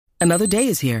Another day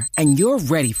is here, and you're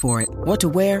ready for it. What to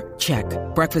wear? Check.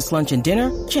 Breakfast, lunch, and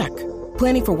dinner? Check.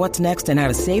 Planning for what's next and how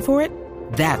to save for it?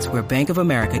 That's where Bank of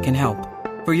America can help.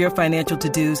 For your financial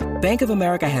to-dos, Bank of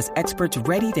America has experts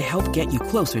ready to help get you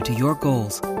closer to your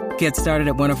goals. Get started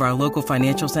at one of our local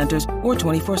financial centers or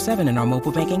 24/7 in our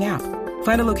mobile banking app.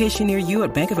 Find a location near you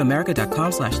at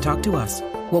bankofamerica.com/talktous.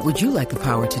 What would you like the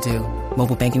power to do?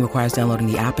 Mobile banking requires downloading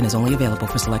the app and is only available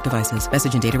for select devices.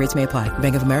 Message and data rates may apply.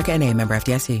 Bank of America N.A., member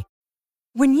FDIC.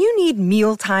 When you need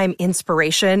mealtime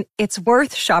inspiration, it's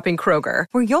worth shopping Kroger,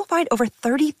 where you'll find over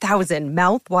 30,000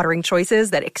 mouth-watering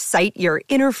choices that excite your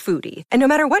inner foodie. And no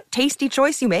matter what tasty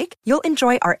choice you make, you'll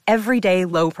enjoy our everyday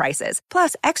low prices,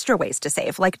 plus extra ways to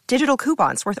save, like digital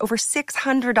coupons worth over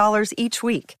 $600 each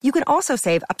week. You can also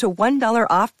save up to $1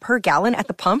 off per gallon at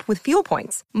the pump with fuel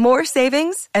points. More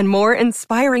savings and more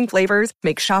inspiring flavors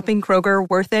make shopping Kroger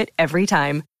worth it every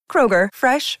time. Kroger,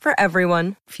 fresh for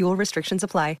everyone. Fuel restrictions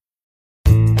apply.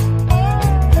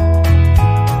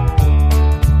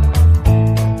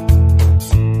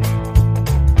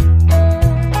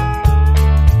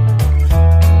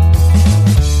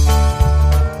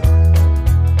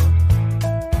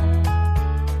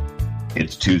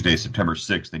 It's Tuesday, September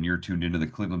 6th, and you're tuned into the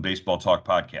Cleveland Baseball Talk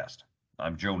podcast.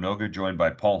 I'm Joe Noga, joined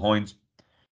by Paul Hoynes.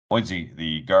 Hoynesy,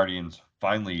 the Guardians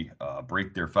finally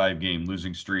break their 5-game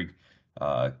losing streak,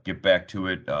 get back to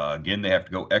it. Again, they have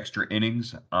to go extra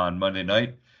innings on Monday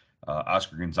night.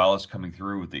 Oscar Gonzalez coming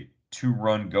through with a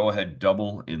 2-run go-ahead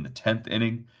double in the 10th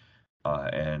inning,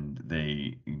 and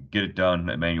they get it done.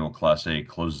 Emmanuel Clase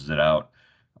closes it out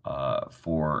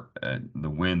for the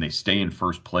win. They stay in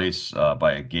first place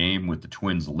by a game, with the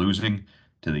Twins losing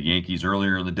to the Yankees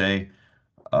earlier in the day.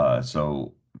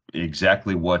 So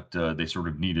exactly what they sort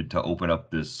of needed to open up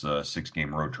this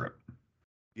 6-game road trip.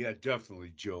 Yeah,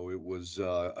 definitely, Joe. It was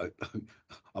a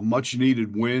much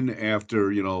needed win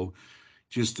after,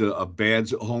 just a bad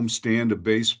homestand of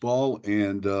baseball.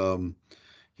 And,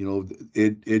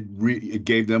 it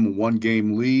gave them a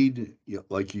 1-game lead,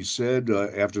 like you said,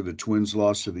 after the Twins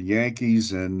lost to the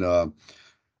Yankees. And I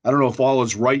don't know if all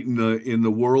is right in the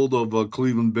world of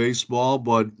Cleveland baseball,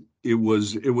 but it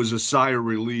was a sigh of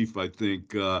relief, I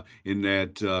think, in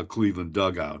that Cleveland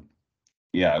dugout.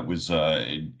 Yeah, it was. Terry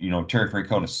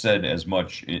Francona said as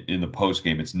much in the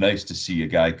postgame. It's nice to see a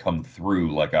guy come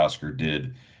through like Oscar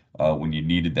did when you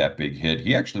needed that big hit.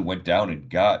 He actually went down and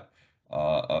got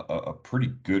a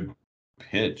pretty good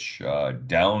pitch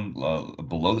down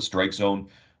below the strike zone,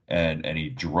 and he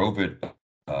drove it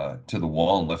to the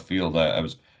wall in left field. I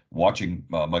was watching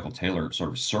Michael Taylor sort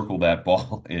of circle that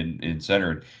ball in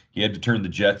center. He had to turn the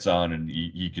jets on, and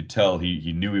you could tell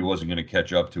he knew he wasn't going to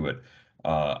catch up to it.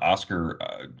 Oscar,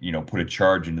 put a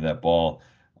charge into that ball,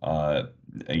 down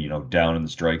in the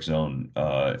strike zone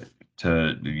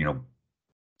to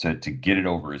get it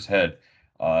over his head.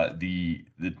 The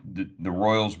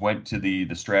Royals went to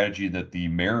the strategy that the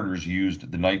Mariners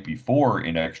used the night before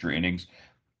in extra innings,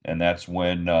 and that's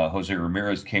when Jose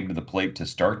Ramirez came to the plate to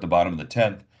start the bottom of the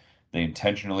 10th. They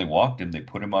intentionally walked him. They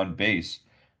put him on base.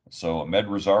 So Ahmed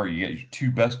Rosario, you get your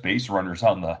 2 best base runners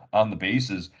on the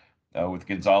bases, with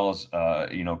Gonzalez,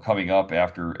 coming up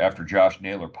after Josh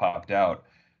Naylor popped out.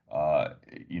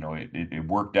 It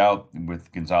worked out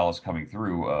with Gonzalez coming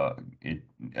through.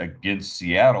 Against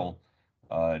Seattle,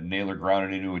 Naylor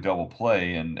grounded into a double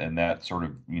play, and that sort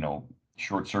of,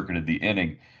 short-circuited the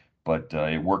inning. But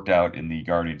it worked out in the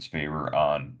Guardians' favor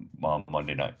on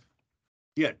Monday night.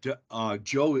 Yeah,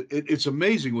 Joe, it's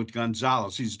amazing with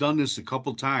Gonzalez. He's done this a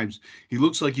couple times. He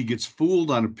looks like he gets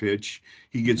fooled on a pitch.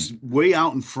 He gets way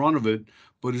out in front of it,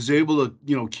 but is able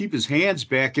to, keep his hands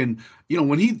back. And,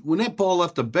 when that ball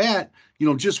left the bat,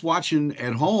 just watching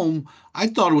at home, I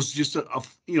thought it was just a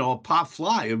pop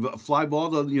fly, a fly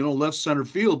ball to, left center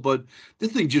field. But the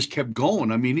thing just kept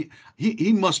going. I mean,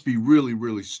 he must be really,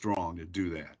 really strong to do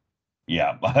that.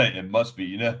 Yeah, it must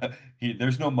be.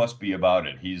 There's no must be about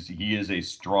it. He is a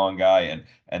strong guy,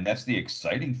 and that's the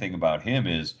exciting thing about him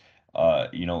is,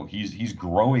 he's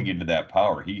growing into that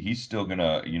power. He's still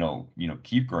gonna,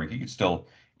 keep growing. He could still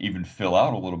even fill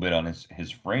out a little bit on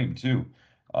his frame too.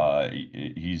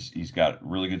 He's got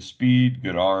really good speed,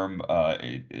 good arm.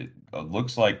 It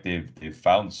looks like they've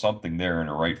found something there in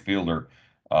a right fielder,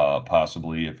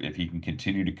 possibly if he can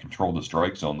continue to control the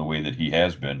strike zone the way that he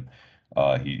has been.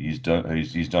 He's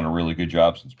done a really good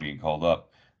job since being called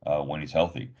up when he's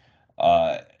healthy.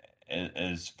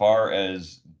 As far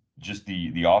as just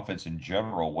the offense in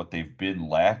general, what they've been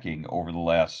lacking over the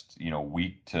last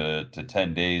week to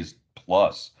 10 days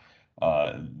plus.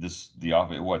 The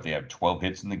offense, they have 12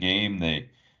 hits in the game. They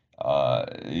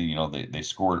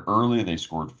scored early. They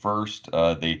scored first.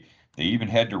 They They even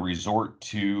had to resort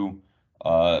to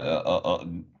not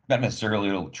necessarily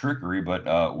a little trickery,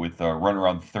 but with a run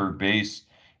around third base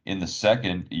in the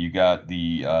second, you got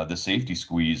the safety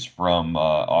squeeze from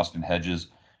Austin Hedges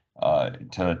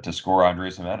to score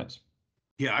Andres Jimenez.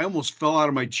 Yeah, I almost fell out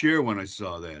of my chair when I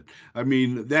saw that. I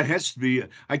mean, that has to be,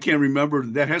 I can't remember,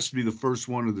 that has to be the first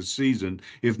one of the season.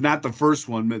 If not the first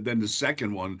one, then the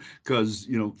second one, because,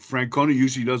 Francona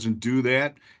usually doesn't do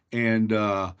that. And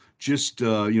I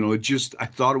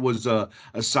thought it was a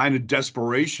sign of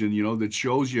desperation, that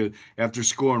shows you after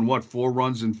scoring, what, 4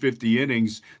 runs in 50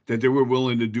 innings, that they were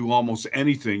willing to do almost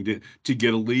anything to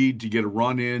get a lead, to get a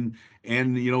run in.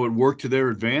 And, it worked to their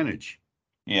advantage.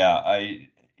 Yeah,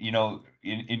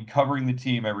 in covering the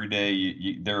team every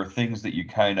day, there are things that you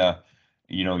kind of,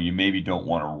 you maybe don't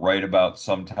want to write about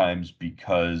sometimes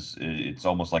because it's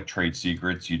almost like trade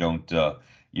secrets. You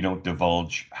don't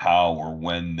divulge how or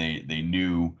when they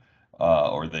knew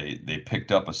or they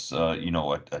picked up a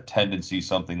tendency,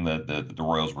 something that the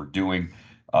Royals were doing.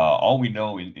 All we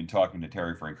know in talking to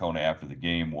Terry Francona after the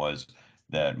game was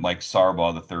that Mike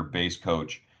Sarbaugh, the third base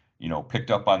coach, picked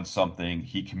up on something.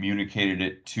 He communicated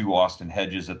it to Austin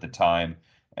Hedges at the time,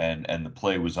 and the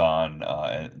play was on.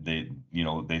 And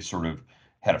they sort of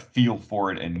had a feel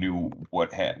for it and knew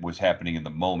what was happening in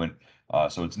the moment.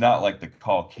 So it's not like the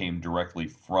call came directly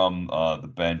from the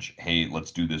bench. Hey, let's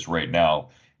do this right now.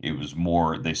 It was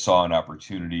more they saw an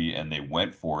opportunity and they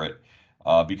went for it.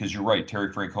 Because you're right,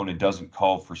 Terry Francona doesn't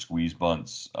call for squeeze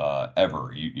bunts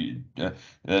ever.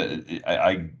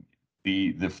 I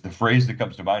the phrase that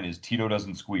comes to mind is Tito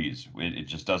doesn't squeeze. It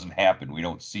just doesn't happen. We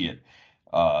don't see it.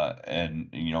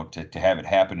 And to have it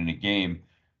happen in a game,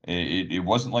 it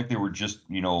wasn't like they were just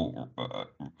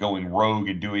going rogue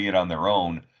and doing it on their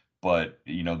own. But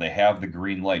they have the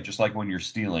green light, just like when you're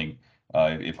stealing.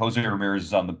 If Jose Ramirez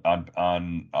is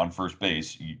on first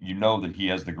base, you know that he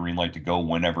has the green light to go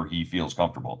whenever he feels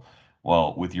comfortable.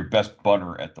 Well, with your best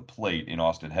bunter at the plate in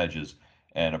Austin Hedges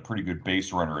and a pretty good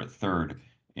base runner at third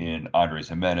in Andres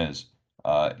Jimenez,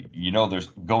 there's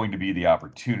going to be the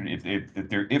opportunity.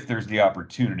 If there's the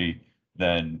opportunity,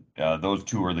 then those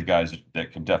two are the guys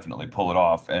that can definitely pull it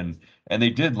off, and they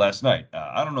did last night.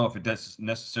 I don't know if it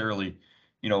necessarily,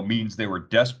 means they were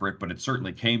desperate, but it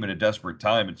certainly came in a desperate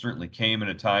time. It certainly came in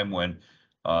a time when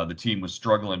the team was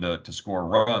struggling to score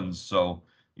runs. So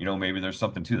maybe there's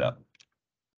something to that.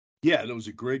 Yeah, that was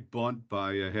a great bunt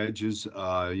by Hedges.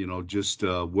 Just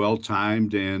well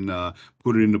timed and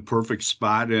put it in the perfect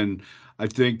spot. And I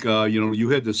think you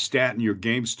had the stat in your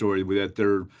game story with that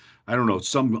they're, I don't know,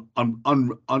 some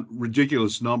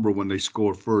ridiculous number when they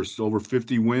score first, over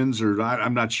 50 wins, or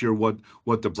I'm not sure what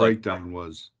the It's like, breakdown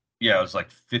was. yeah, it was like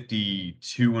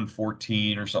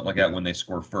 52-14 or something like that when they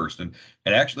scored first. And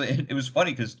actually, it was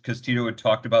funny because Tito had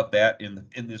talked about that in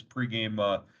this pregame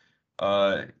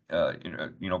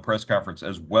press conference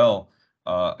as well.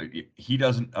 He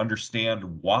doesn't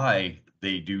understand why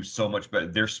they do so much better.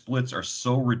 Their splits are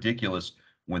so ridiculous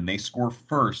when they score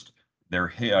first.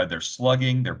 Their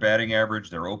slugging, their batting average,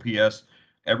 their OPS,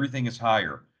 everything is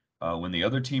higher. When the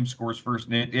other team scores first,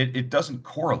 and it doesn't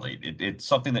correlate. It's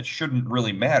something that shouldn't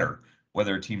really matter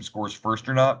whether a team scores first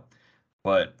or not,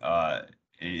 but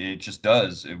it just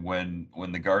does. When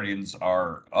the Guardians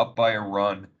are up by a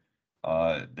run,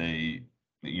 they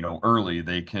early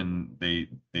they tend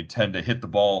to hit the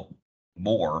ball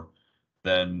more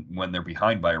than when they're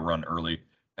behind by a run early.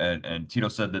 And Tito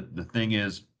said that the thing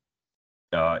is,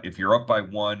 if you're up by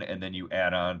one and then you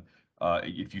add on,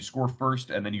 if you score first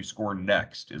and then you score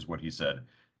next, is what he said.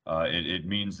 It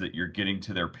means that you're getting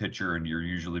to their pitcher and you're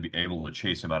usually able to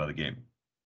chase him out of the game.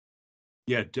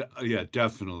 Yeah, yeah,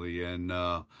 definitely. And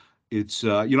it's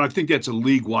I think that's a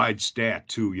league-wide stat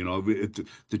too. If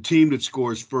the team that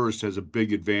scores first has a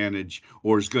big advantage,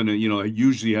 or is going to,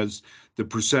 usually has the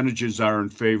percentages are in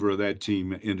favor of that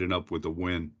team ending up with a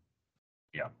win.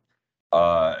 Yeah.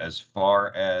 As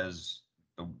far as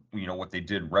what they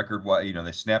did record-wise,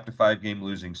 they snapped a 5-game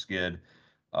losing skid,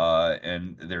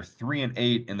 and they're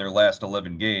 3-8 in their last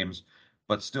 11 games,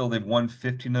 but still they've won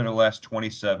 15 of their last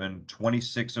 27,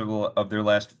 26 of their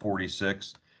last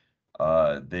 46.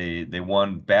 They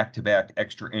won back-to-back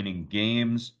extra inning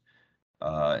games,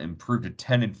 improved to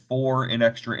 10-4 in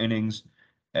extra innings,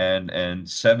 and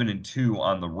 7-2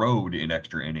 on the road in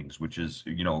extra innings, which is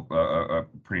a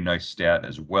pretty nice stat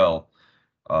as well.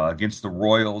 Against the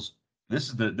Royals, this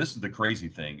is the crazy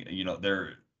thing.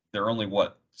 They're only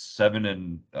what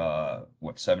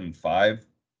 7-5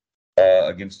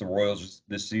 against the Royals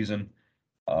this season,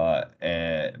 but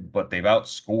they've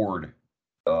outscored.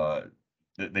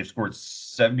 They've scored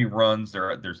 70 runs.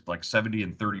 There's like 70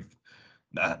 and 30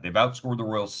 They've outscored the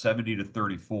Royals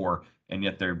 70-34, and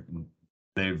yet they've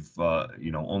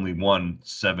only won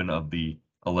 7 of the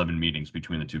 11 meetings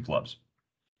between the two clubs.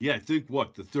 Yeah, I think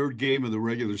the third game of the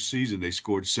regular season, they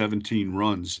scored 17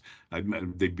 runs.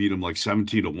 They beat them like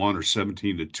 17-1 or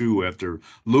 17-2 after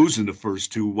losing the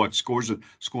first two.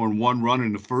 Scoring 1 run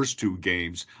in the first 2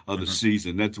 games of the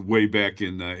season. That's way back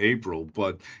in April.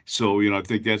 But so, I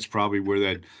think that's probably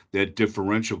where that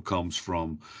differential comes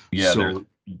from. Yeah, So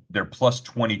they're plus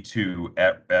 22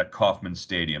 at Kauffman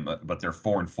Stadium, but they're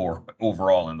 4-4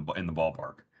 overall in the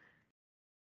ballpark.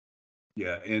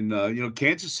 yeah, and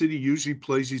Kansas City usually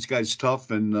plays these guys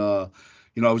tough, and I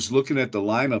was looking at the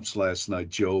lineups last night,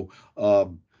 Joe.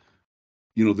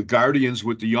 The Guardians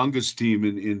with the youngest team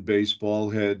in baseball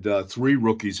had 3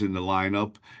 rookies in the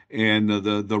lineup, and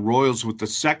the Royals with the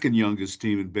second youngest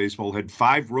team in baseball had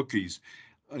 5 rookies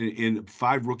in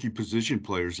 5 rookie position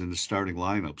players in the starting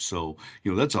lineup. So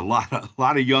that's a lot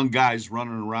of young guys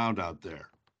running around out there.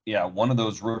 Yeah, one of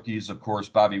those rookies, of course,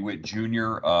 Bobby Witt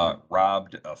Jr.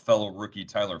 Robbed a fellow rookie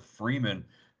Tyler Freeman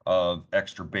of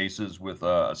extra bases with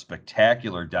a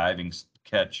spectacular diving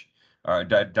catch,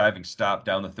 diving stop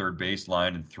down the third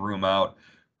baseline and threw him out.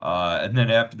 And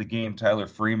then after the game, Tyler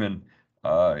Freeman,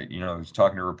 was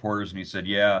talking to reporters and he said,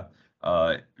 "Yeah,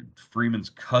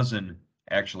 Freeman's cousin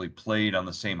actually played on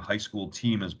the same high school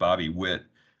team as Bobby Witt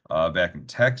back in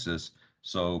Texas.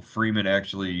 So Freeman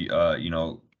actually, uh,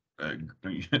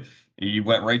 he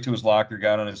went right to his locker,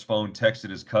 got on his phone,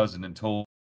 texted his cousin, and told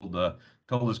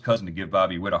his cousin to give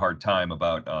Bobby Witt a hard time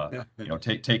about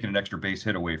taking an extra base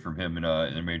hit away from him in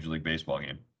a Major League Baseball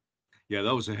game." Yeah,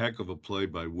 that was a heck of a play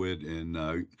by Witt,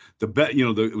 and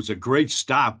it was a great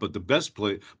stop. But the best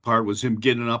part was him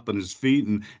getting up on his feet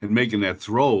and making that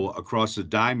throw across the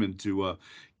diamond to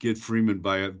get Freeman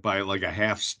by like a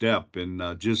half step, and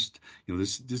he's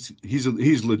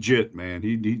legit,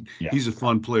 man. Yeah, He's a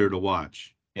fun player to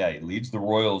watch. yeah, he leads the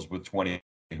Royals with 20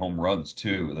 home runs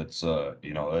too. That's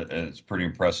it's pretty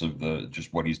impressive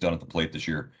just what he's done at the plate this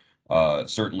year.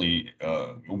 Certainly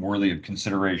worthy of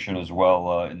consideration as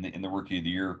well in the Rookie of the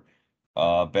Year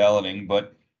balloting.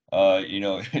 But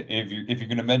if you're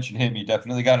going to mention him, you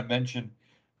definitely got to mention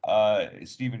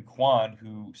Stephen Kwan,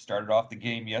 who started off the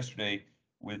game yesterday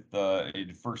with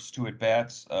the first 2 at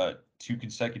bats, 2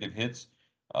 consecutive hits,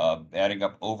 adding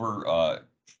up over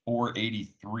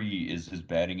 483 is his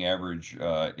batting average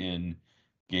in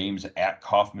games at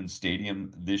Kauffman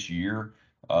Stadium this year.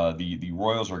 The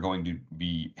Royals are going to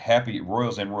be happy.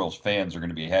 Royals and Royals fans are going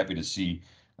to be happy to see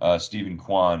Stephen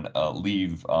Kwan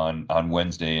leave on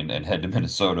Wednesday and head to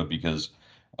Minnesota because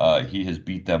he has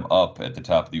beat them up at the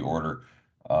top of the order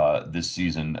this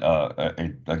season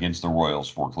against the Royals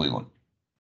for Cleveland.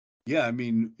 Yeah, I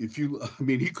mean,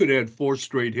 he could have had 4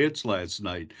 straight hits last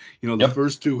night. The Yep.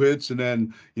 first 2 hits, and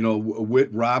then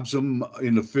Witt robs him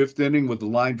in the 5th inning with the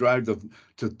line drive to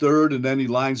third, and then he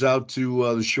lines out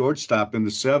to the shortstop in the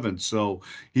 7th. So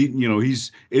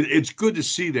it's good to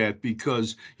see that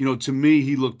because to me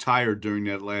he looked tired during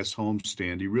that last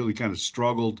homestand. He really kind of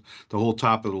struggled. The whole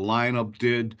top of the lineup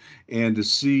did, and to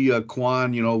see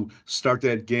Kwan start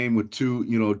that game with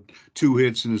 2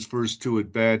 hits in his first 2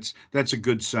 at bats, that's a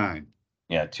good sign.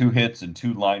 Yeah, 2 hits and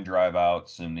 2 line drive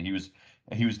outs, and he was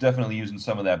definitely using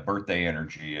some of that birthday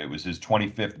energy. It was his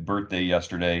 25th birthday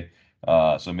yesterday,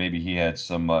 so maybe he had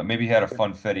maybe he had a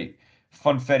funfetti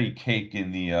cake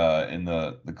in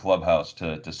the clubhouse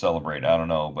to celebrate. I don't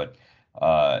know, but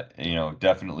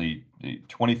definitely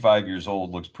 25 years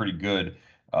old looks pretty good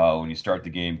when you start the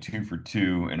game 2 for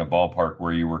 2 in a ballpark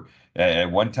where you were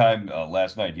at one time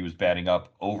last night he was batting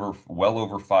up well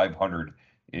over 500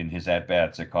 in his at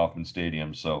bats at Kauffman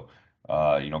Stadium. So,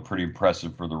 pretty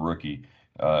impressive for the rookie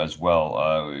as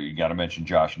well. You got to mention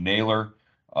Josh Naylor.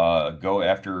 Go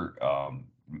after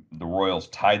the Royals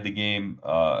tied the game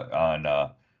on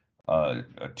a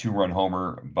 2-run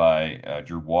homer by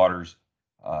Drew Waters.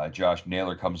 Josh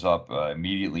Naylor comes up,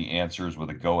 immediately answers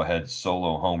with a go-ahead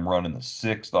solo home run in the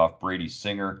 6th off Brady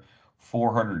Singer,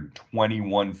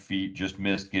 421 feet, just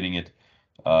missed getting it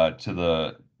to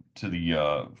the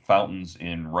fountains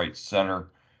in right center.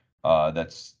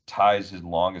 That's ties his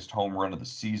longest home run of the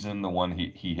season. The one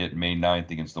he hit May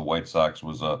 9th against the White Sox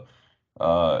was a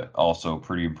also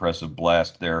pretty impressive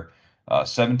blast there.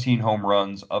 17 home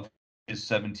runs. Of his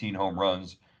 17 home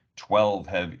runs, 12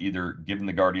 have either given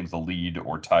the Guardians the lead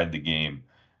or tied the game.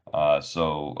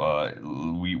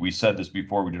 We said this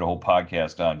before. We did a whole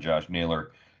podcast on Josh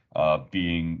Naylor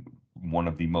being one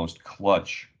of the most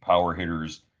clutch power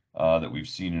hitters that we've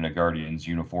seen in a Guardians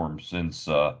uniform since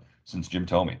Jim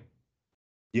Thome.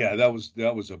 Yeah, that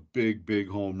was a big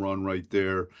home run right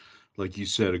there. like you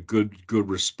said, a good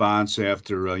response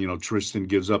after Tristan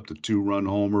gives up the 2-run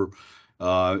homer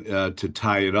to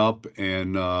tie it up,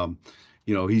 and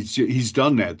he's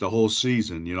done that the whole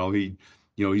season.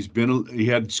 He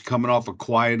had coming off a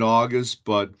quiet August,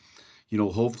 but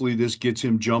hopefully this gets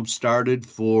him jump started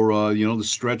for the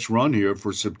stretch run here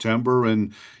for September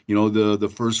and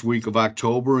the first week of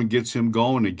October, and gets him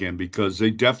going again, because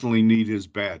they definitely need his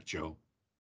bat, Joe.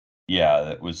 Yeah,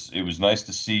 it was nice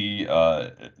to see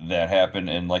that happen.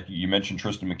 And like you mentioned,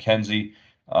 Tristan McKenzie,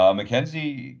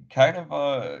 McKenzie kind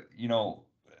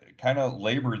of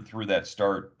labored through that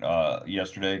start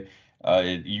yesterday.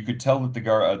 You could tell that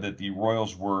that the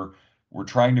Royals were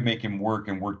trying to make him work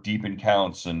and work deep in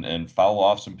counts and foul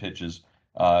off some pitches,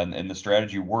 and the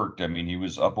strategy worked. I mean, he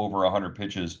was up over 100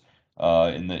 pitches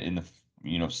in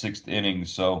the sixth inning,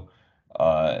 so.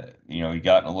 He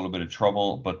got in a little bit of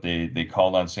trouble, but they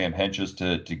called on Sam Hentges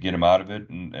to get him out of it,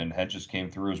 and Hentges came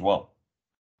through as well.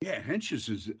 Yeah,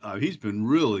 Hentges he's been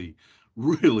really,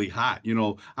 really hot.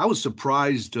 I was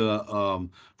surprised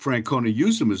Francona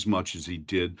used him as much as he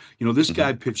did. This Hmm.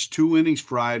 guy pitched 2 innings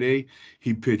Friday.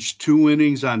 He pitched 2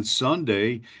 innings on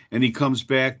Sunday, and he comes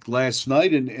back last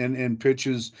night and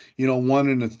pitches, 1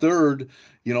 1/3.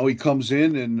 He comes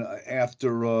in, and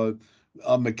after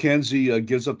McKenzie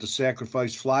gives up the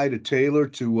sacrifice fly to Taylor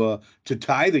to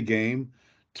tie the game,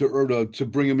 to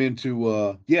bring him into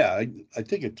I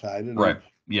think it tied it, or Right.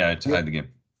 Yeah, it yeah, tied the game.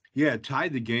 yeah,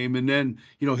 tied the game. And then,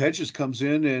 Hedges comes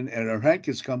in, and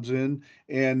Hankins comes in,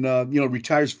 and,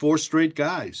 retires 4 straight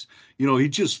guys. He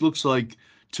just looks like,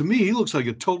 to me, he looks like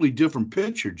a totally different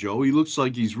pitcher, Joe. He looks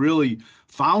like he's really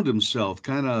found himself,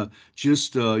 kind of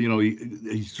just,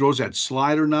 he throws that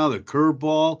slider now, the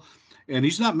curveball, and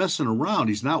he's not messing around.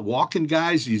 He's not walking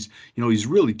guys. He's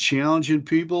really challenging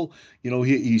people.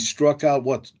 He struck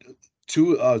out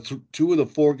two of the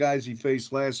 4 guys he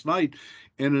faced last night,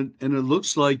 and it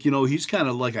looks like he's kind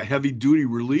of like a heavy duty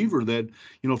reliever that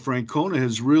Francona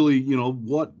has really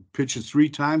pitched 3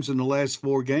 times in the last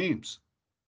 4 games.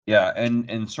 Yeah,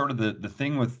 and sort of the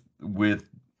thing with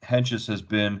Hentges has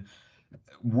been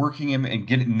working him and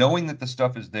getting knowing that the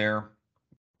stuff is there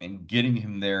and getting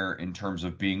him there in terms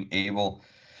of being able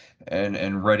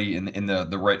and ready in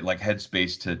the right like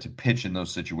headspace to pitch in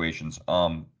those situations.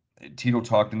 Tito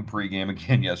talked in the pregame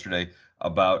again yesterday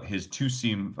about his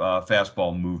two-seam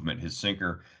fastball movement, his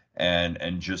sinker, and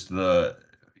just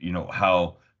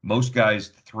how most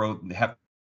guys have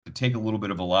to take a little bit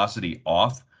of velocity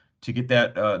off to get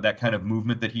that kind of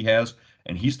movement that he has,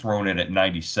 and he's throwing it at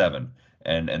 97.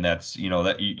 And that's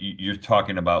that you're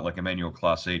talking about like Emmanuel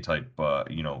Clase type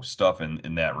stuff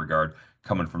in that regard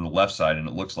coming from the left side, and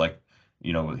it looks like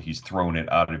he's throwing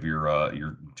it out of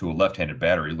your to a left-handed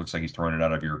batter. It looks like he's throwing it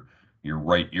out of your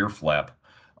right ear flap.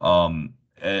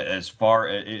 As far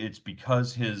it's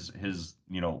because his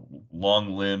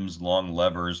long limbs, long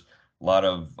levers, a lot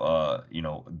of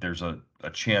there's a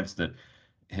chance that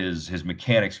his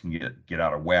mechanics can get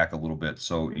out of whack a little bit.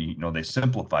 So they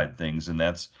simplified things, and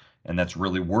that's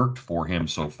really worked for him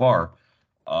so far.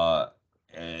 Uh,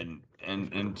 and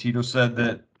Tito said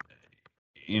that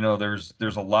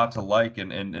there's a lot to like,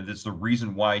 and it's the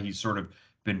reason why he's sort of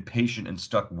been patient and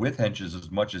stuck with Hentges as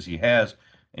much as he has.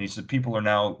 And he said people are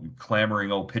now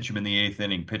clamoring, oh, pitch him in the eighth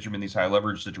inning, pitch him in these high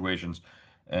leverage situations.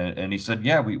 And he said,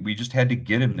 yeah, we just had to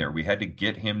get him there. We had to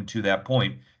get him to that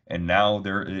point, and now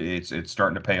it's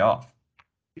starting to pay off.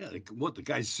 Yeah, the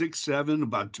guy's 6'7",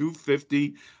 about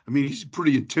 250. I mean, he's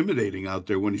pretty intimidating out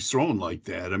there when he's throwing like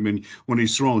that. I mean, when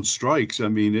he's throwing strikes, I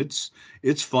mean, it's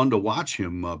fun to watch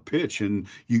him pitch, and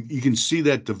you can see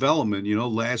that development.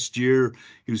 Last year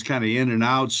he was kind of in and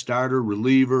out, starter,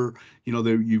 reliever.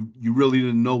 You really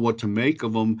didn't know what to make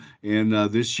of him, and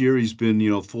this year he's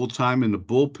been full time in the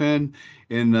bullpen.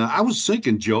 And I was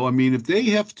thinking, Joe, I mean, if they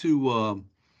have to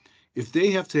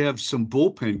have some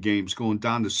bullpen games going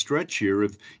down the stretch here,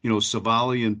 if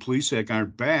Savali and Plesac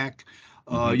aren't back,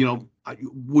 Hmm.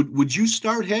 would you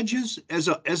start Hedges as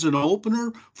an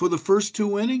opener for the first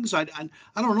 2 innings? I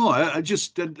don't know. It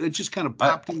just kind of I,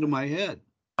 popped into my head.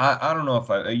 I don't know if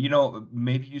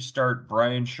maybe you start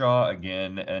Brian Shaw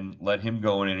again and let him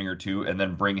go an inning or two, and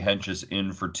then bring Hentges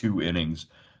in for 2 innings,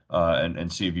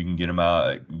 and see if you can get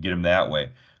him that way.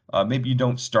 Maybe you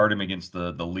don't start him against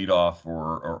the leadoff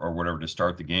or whatever to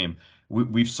start the game.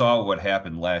 We saw what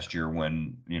happened last year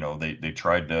when they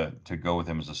tried to go with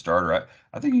him as a starter.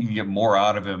 I think you can get more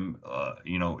out of him,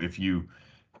 if you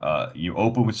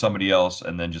open with somebody else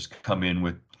and then just come in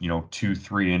with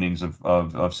 2-3 innings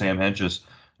of Sam Hentges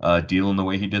dealing the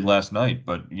way he did last night.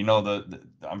 But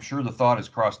I'm sure the thought has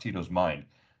crossed Tito's mind.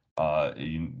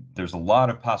 There's a lot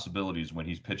of possibilities when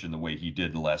he's pitching the way he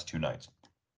did the last two nights.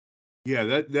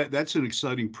 Yeah, that's an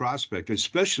exciting prospect,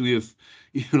 especially if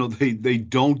they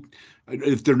don't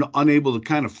if they're unable to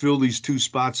kind of fill these two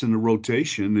spots in the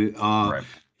rotation. Right.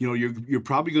 You're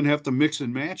probably going to have to mix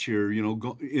and match here.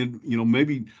 Go in.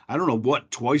 Maybe I don't know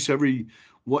twice every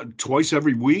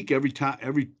week, every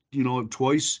time,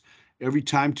 twice every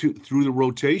time through the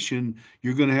rotation.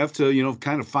 You're going to have to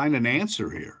kind of find an answer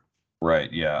here.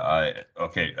 Right. Yeah.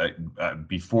 Okay.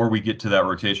 Before we get to that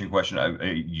rotation question,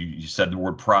 you said the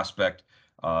word prospect.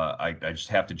 I just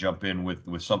have to jump in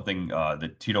with something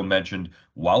that Tito mentioned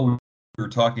while we were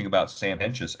talking about Sam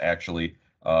Hentges actually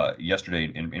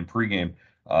yesterday in pregame.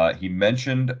 He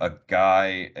mentioned a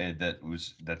guy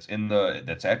that's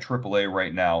at AAA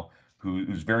right now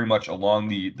who's very much along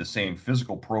the same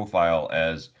physical profile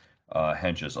as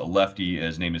Hentges, a lefty.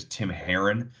 His name is Tim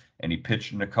Herrin, and he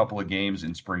pitched in a couple of games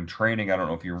in spring training. I don't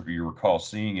know if you recall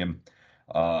seeing him,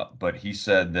 but he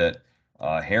said that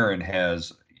Herrin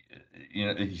has,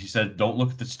 he said, don't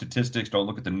look at the statistics, don't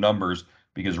look at the numbers,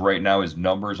 because right now his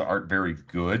numbers aren't very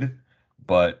good,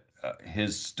 but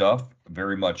his stuff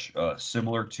very much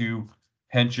similar to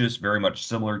Hentges, very much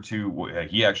similar to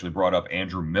he actually brought up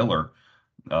Andrew Miller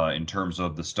in terms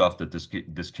of the stuff that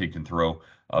this kid can throw.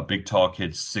 A big tall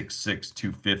kid, 6'6",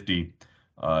 250.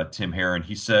 Tim Herrin.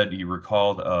 He said he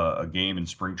recalled a game in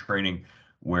spring training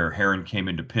where Herrin came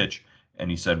in to pitch, and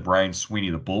he said Brian Sweeney,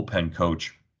 the bullpen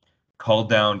coach, called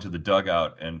down to the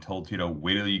dugout and told Tito,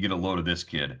 "Wait till you get a load of this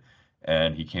kid."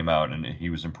 And he came out and he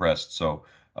was impressed. So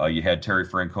you had Terry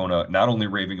Francona not only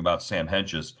raving about Sam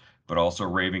Hentges, but also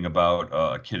raving about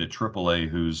a kid at AAA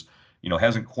who's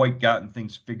hasn't quite gotten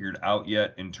things figured out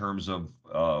yet in terms of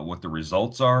what the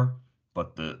results are,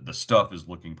 but the stuff is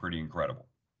looking pretty incredible.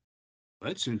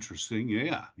 That's interesting.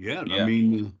 Yeah, yeah. I Yeah.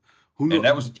 mean, who And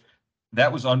knows?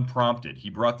 that was unprompted.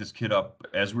 He brought this kid up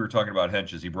as we were talking about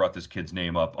Hentges. He brought this kid's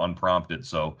name up unprompted.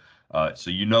 So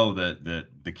so that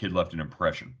the kid left an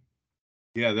impression.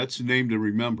 Yeah, that's a name to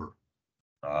remember.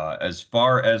 As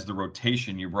far as the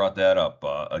rotation, you brought that up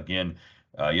again.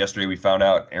 Yesterday we found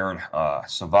out Aaron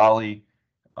Civale.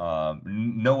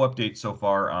 No update so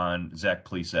far on Zach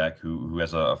Plesac, who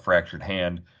has a fractured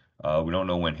hand. We don't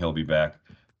know when he'll be back,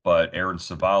 but Aaron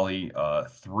Civale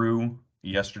threw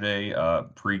yesterday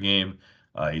pregame.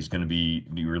 He's going to be.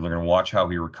 We're going to watch how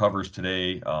he recovers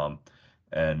today,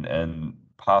 and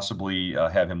possibly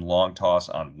have him long toss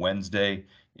on Wednesday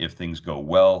if things go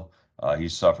well.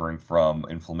 He's suffering from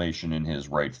inflammation in his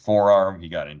right forearm. He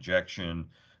got injection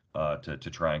to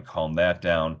try and calm that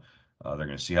down. They're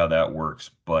going to see how that works,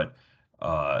 but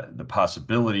the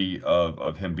possibility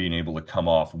of him being able to come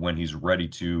off when he's ready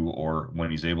to, or when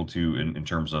he's able to, in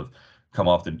terms of come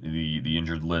off the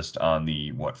injured list on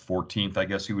the 14th, I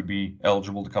guess he would be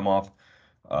eligible to come off.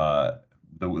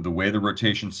 The way the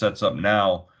rotation sets up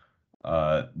now,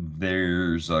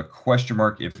 there's a question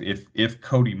mark if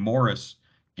Cody Morris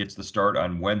gets the start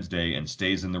on Wednesday and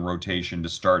stays in the rotation to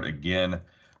start again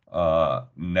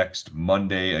next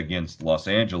Monday against Los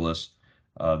Angeles,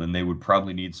 then they would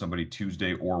probably need somebody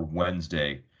Tuesday or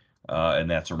Wednesday, and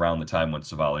that's around the time when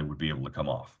Civale would be able to come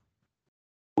off.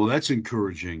 Well, that's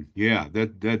encouraging. Yeah,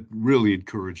 that really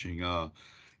encouraging. I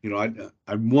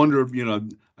wonder if,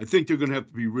 I think they're going to have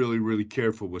to be really, really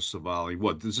careful with Civale.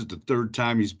 This is the third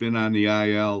time he's been on the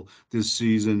IL this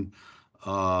season.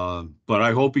 But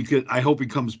I hope he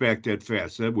comes back that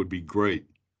fast. That would be great.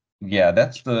 Yeah,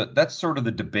 that's sort of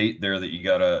the debate there that you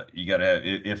gotta have.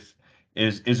 If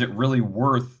is it really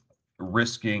worth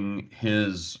risking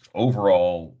his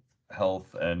overall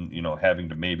health and having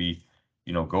to maybe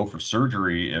go for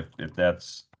surgery if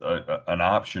that's an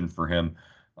option for him,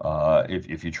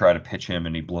 if you try to pitch him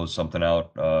and he blows something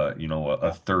out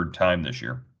a third time this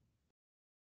year.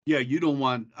 Yeah, you don't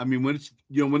want. I mean, when it's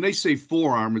when they say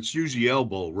forearm, it's usually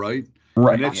elbow, right?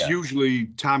 Right. And that's Yeah. Usually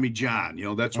Tommy John.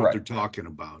 That's what Right. they're talking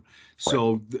about. Right.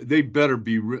 So they better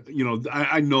be.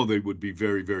 I know they would be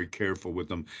very, very careful with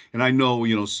them. And I know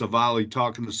Civale,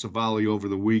 talking to Civale over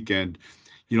the weekend.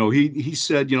 He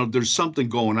said there's something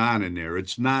going on in there.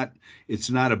 It's not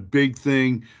a big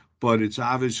thing, but it's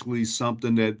obviously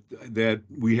something that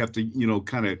we have to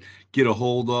kind of get a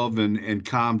hold of and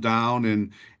calm down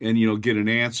and get an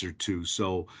answer to.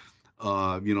 So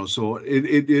so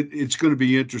it's going to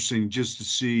be interesting just to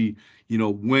see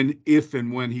if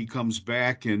and when he comes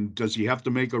back, and does he have to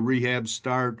make a rehab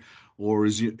start, or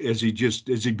has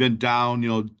he been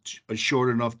down a short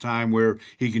enough time where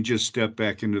he can just step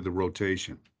back into the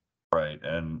rotation. Right.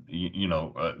 And,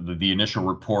 the initial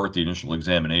report, the initial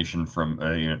examination from,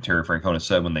 Terry Francona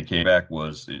said when they came back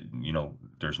was,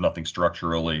 there's nothing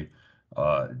structurally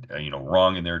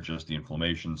wrong in there, just the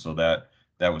inflammation. So that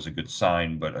was a good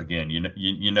sign. But again,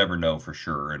 you never know for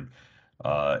sure. And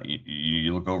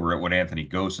you look over at what Anthony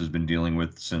Gose has been dealing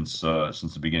with since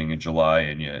the beginning of July,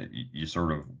 and you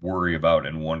sort of worry about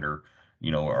and wonder,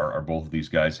 are both of these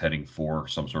guys heading for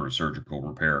some sort of surgical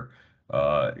repair,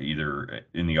 either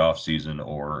in the off season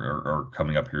or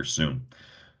coming up here soon.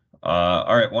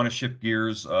 All right, want to shift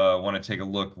gears. Want to take a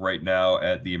look right now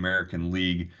at the American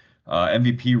League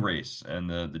MVP race and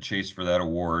the chase for that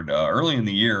award. Early in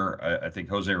the year, I think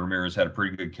Jose Ramirez had a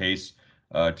pretty good case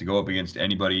to go up against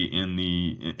anybody in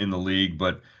the league,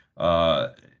 but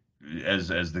as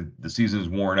the season's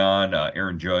worn on,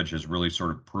 Aaron Judge has really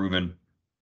sort of proven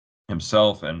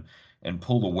himself and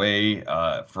pulled away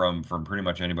from pretty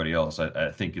much anybody else.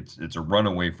 I think it's a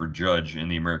runaway for Judge in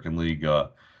the American League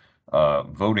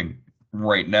voting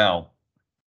right now.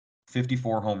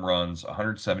 54 home runs,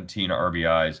 117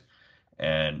 RBIs,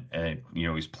 and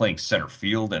he's playing center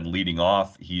field and leading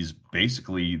off. He's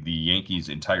basically the Yankees'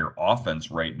 entire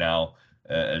offense right now,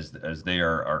 as they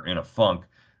are in a funk.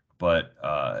 But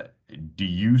do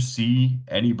you see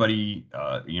anybody,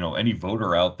 any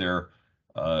voter out there,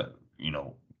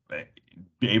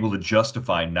 be able to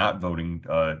justify not voting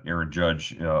Aaron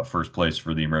Judge first place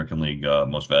for the American League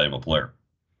Most Valuable Player?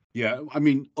 Yeah, I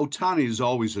mean, Ohtani is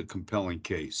always a compelling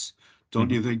case. Don't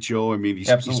you think, Joe? I mean, he's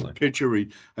a Absolutely. pitcher.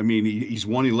 He's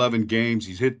won 11 games.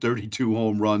 He's hit 32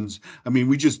 home runs. I mean,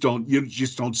 you just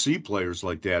don't see players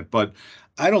like that. But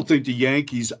I don't think the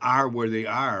Yankees are where they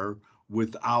are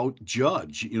without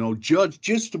Judge. Judge,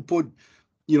 just to put,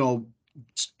 you know,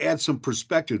 add some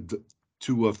perspective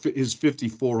to his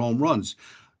 54 home runs.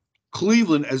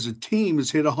 Cleveland as a team has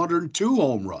hit 102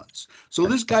 home runs. So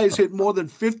this guy has hit more than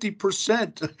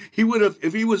 50%. He would have,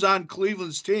 if he was on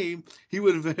Cleveland's team, he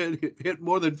would have hit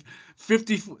more than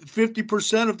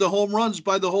 50% of the home runs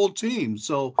by the whole team.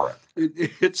 So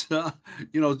it's,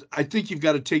 I think you've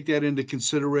got to take that into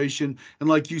consideration. And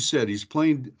like you said, he's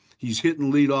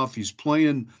hitting leadoff. He's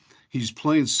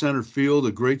playing center field,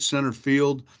 a great center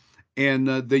field. And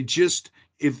they just,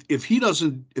 if he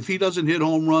doesn't hit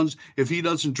home runs, if he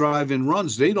doesn't drive in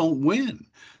runs, they don't win.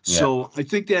 Yeah. So I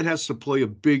think that has to play a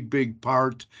big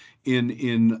part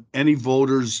in any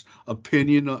voter's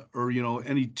opinion or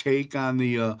any take on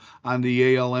the AL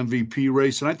MVP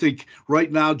race. And I think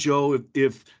right now, Joe,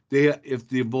 if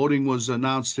the voting was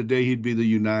announced today, he'd be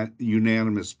the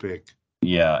unanimous pick.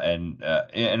 Yeah, and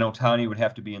Ohtani would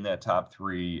have to be in that top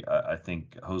three. I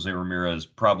think Jose Ramirez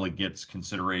probably gets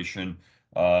consideration.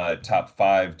 Top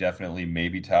five, definitely,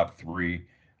 maybe top three.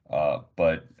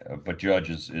 But Judge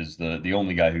is the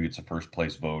only guy who gets a first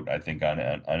place vote, I think, on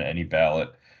any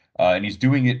ballot. And he's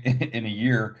doing it in a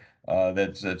year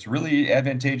that's really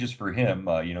advantageous for him.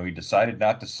 He decided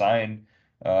not to sign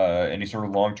any sort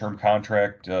of long-term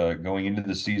contract going into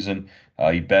the season.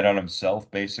 He bet on himself,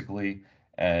 basically,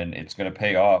 and it's going to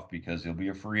pay off because he'll be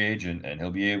a free agent and he'll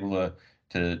be able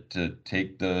to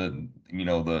take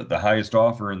the highest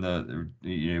offer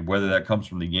whether that comes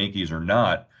from the Yankees or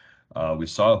not. We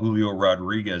saw Julio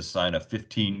Rodriguez sign a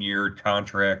 15-year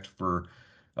contract for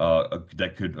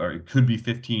it could be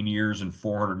 15 years and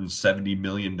 $470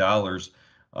 million.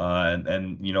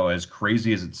 And as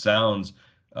crazy as it sounds,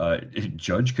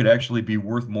 Judge could actually be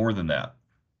worth more than that.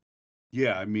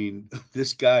 Yeah, I mean,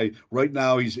 this guy right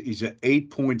now he's at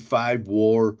 8.5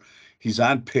 WAR. He's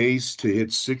on pace to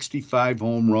hit 65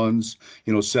 home runs,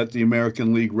 set the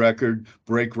American League record,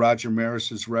 break Roger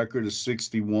Maris's record of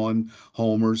 61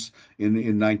 homers in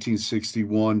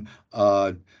 1961.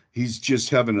 He's just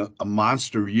having a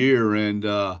monster year. And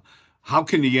how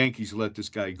can the Yankees let this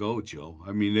guy go, Joe?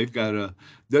 I mean,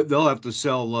 they'll have to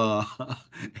sell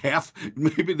half.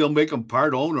 Maybe they'll make him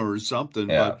part owner or something.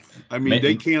 Yeah. But I mean,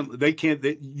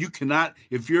 you cannot,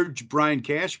 if you're Brian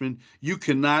Cashman, you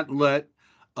cannot let,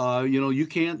 you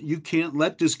can't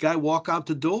let this guy walk out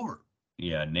the door.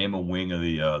 Yeah, name a wing of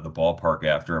the ballpark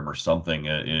after him or something.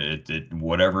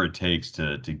 Whatever it takes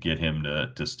to get him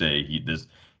to stay.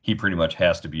 He pretty much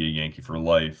has to be a Yankee for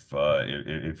life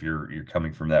if you're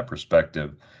coming from that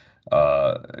perspective.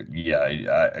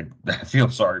 I feel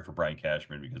sorry for Brian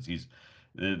Cashman because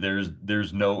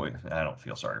there's no. I don't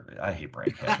feel sorry. I hate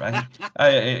Brian Cashman.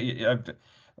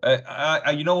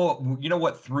 You know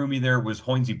what threw me there was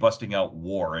Hoynesy busting out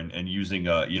WAR and using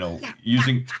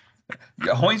using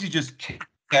Hoynesy just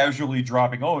casually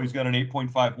dropping. Oh, he's got an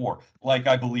 8.5 WAR. Like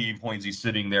I believe Hoynesy's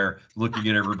sitting there looking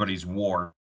at everybody's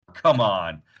WAR. Come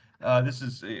on. This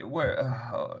is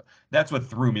where that's what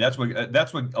threw me. That's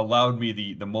what allowed me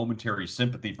the momentary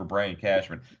sympathy for Brian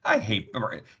Cashman. I hate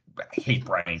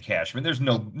Brian Cashman. There's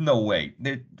no way.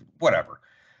 Whatever.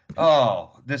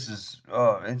 Oh, this is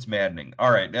it's maddening.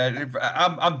 All right,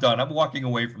 I'm done. I'm walking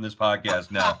away from this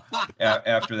podcast now.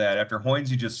 After that, after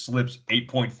Hoynesy just slips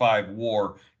 8.5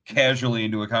 WAR casually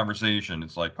into a conversation,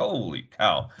 it's like holy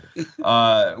cow.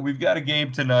 We've got a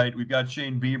game tonight. We've got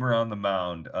Shane Bieber on the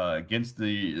mound against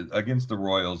the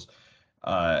Royals.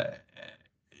 Uh,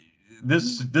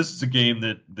 this is a game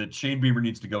that Shane Bieber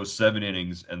needs to go 7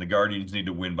 innings, and the Guardians need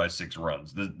to win by 6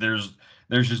 runs. There's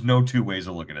just no two ways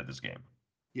of looking at this game.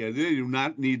 Yeah, they do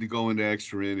not need to go into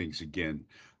extra innings again.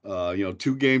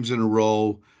 2 games in a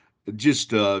row.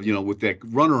 Just with that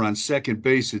runner on second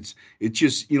base, it's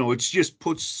just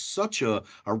puts such a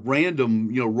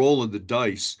random roll of the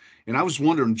dice. And I was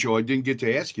wondering, Joe, I didn't get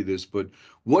to ask you this, but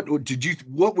what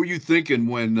were you thinking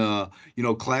when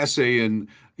Class A and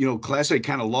Class A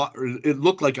kind of it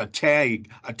looked like a tie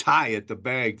at the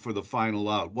bag for the final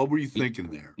out. What were you thinking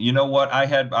there? You know what?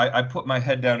 I put my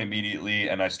head down immediately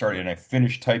and I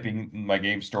finished typing my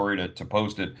game story to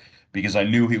post it because I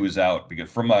knew he was out. Because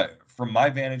from my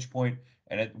vantage point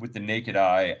with the naked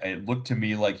eye, it looked to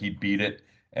me like he beat it.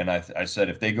 And I said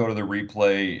if they go to the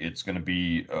replay, it's going to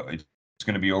be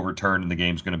overturned and the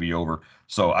game's going to be over.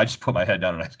 So I just put my head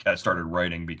down and I started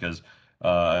writing because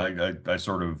I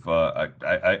sort of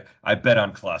I bet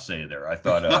on Class A there. I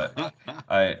thought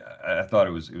I thought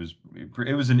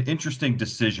it was an interesting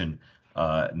decision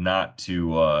not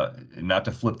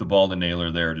to flip the ball to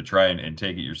Naylor there to try and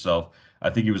take it yourself. I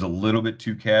think he was a little bit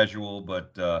too casual,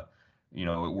 but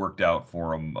it worked out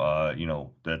for him.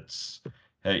 That's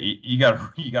hey, you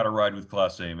got to ride with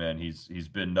Class A, man. He's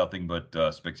been nothing but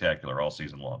spectacular all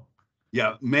season long.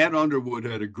 Yeah, Matt Underwood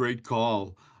had a great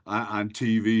call on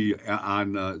TV.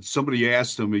 Somebody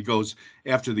asked him. He goes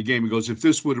after the game. He goes, if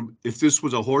this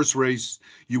was a horse race,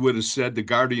 you would have said the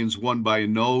Guardians won by a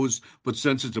nose. But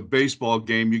since it's a baseball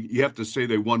game, you have to say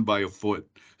they won by a foot.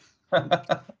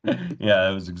 Yeah,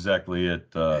 that was exactly it.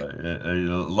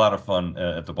 A lot of fun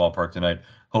at the ballpark tonight.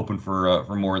 Hoping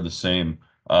for more of the same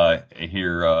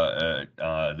here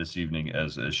this evening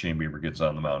as Shane Bieber gets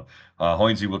on the mound.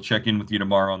 Hoynesy, we'll check in with you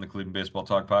tomorrow on the Cleveland Baseball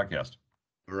Talk podcast.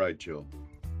 All right, Joe.